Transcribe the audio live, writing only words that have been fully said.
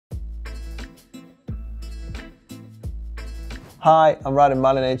Hi, I'm Radim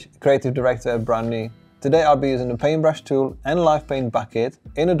Malinic, Creative Director at Brand New. Today I'll be using the Paintbrush tool and Live Paint Bucket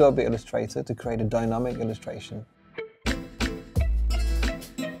in Adobe Illustrator to create a dynamic illustration.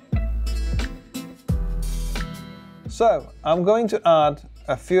 So, I'm going to add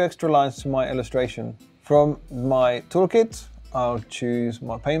a few extra lines to my illustration. From my toolkit, I'll choose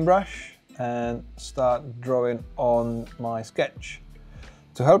my paintbrush and start drawing on my sketch.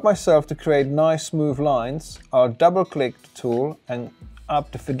 To help myself to create nice smooth lines, I'll double click the tool and up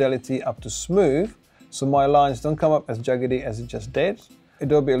the fidelity up to smooth so my lines don't come up as jaggedy as it just did.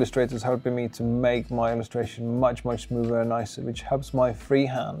 Adobe Illustrator is helping me to make my illustration much smoother and nicer, which helps my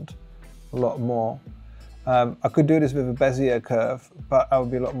freehand a lot more. I could do this with a Bezier curve, but that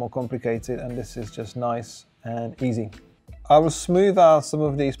would be a lot more complicated, and this is just nice and easy. I will smooth out some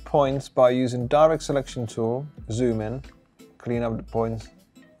of these points by using direct selection tool, zoom in, clean up the points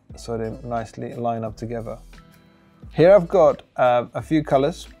so they nicely line up together. Here I've got a few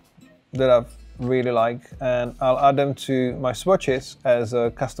colors that I really like, and I'll add them to my swatches as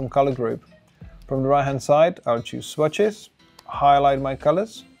a custom color group. From the right hand side, I'll choose swatches, highlight my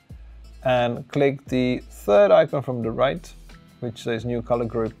colors, and click the third icon from the right, which says new color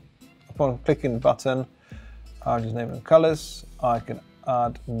group. Upon clicking the button, I'll just name them colors. I can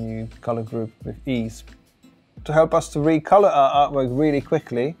add new color group with ease. To help us to recolor our artwork really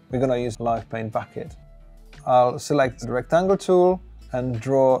quickly, we're going to use Live Paint Bucket. I'll select the rectangle tool and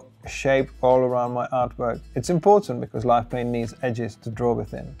draw a shape all around my artwork. It's important because Live Paint needs edges to draw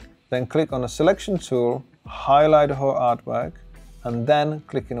within. Then click on the selection tool, highlight the whole artwork, and then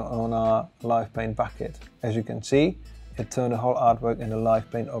clicking on our Live Paint Bucket. As you can see, it turned the whole artwork into a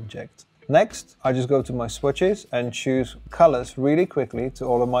Live Paint object. Next, I just go to my swatches and choose colors really quickly to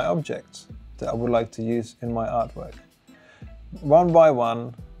all of my objects that I would like to use in my artwork. One by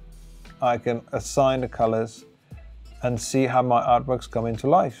one, I can assign the colors and see how my artworks come into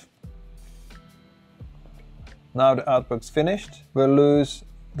life. Now the artwork's finished, we'll lose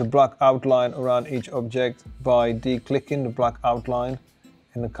the black outline around each object by declicking the black outline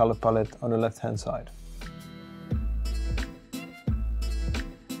in the color palette on the left hand side.